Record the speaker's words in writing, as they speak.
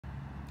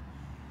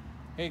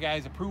Hey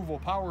guys,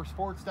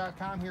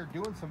 ApprovalPowersports.com here,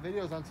 doing some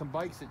videos on some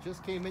bikes that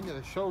just came into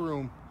the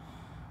showroom.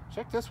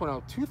 Check this one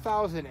out,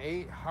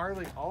 2008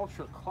 Harley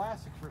Ultra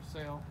Classic for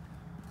sale.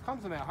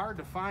 Comes in that hard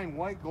to find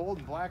white, gold,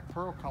 and black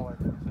pearl color.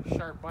 It's a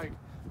sharp bike.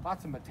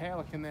 Lots of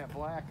metallic in that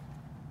black.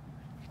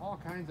 All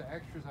kinds of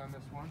extras on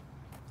this one.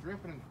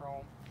 Dripping in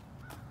chrome.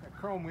 Got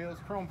chrome wheels,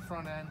 chrome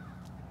front end,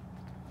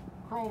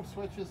 chrome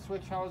switches,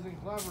 switch housing,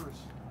 levers,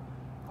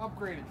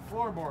 upgraded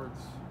floorboards,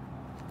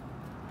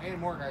 and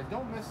more, guys.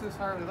 Don't miss this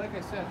Harley. Like I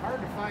said, hard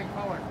to find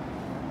color.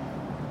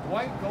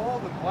 White,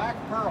 gold, and black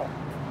pearl.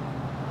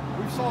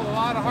 We've sold a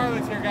lot of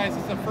Harleys here, guys.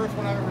 This is the first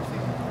one I've ever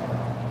seen.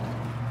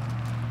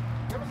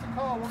 Give us a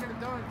call. We'll get it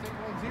done. Take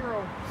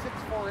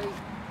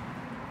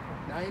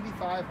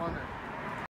 1-0-648-9500.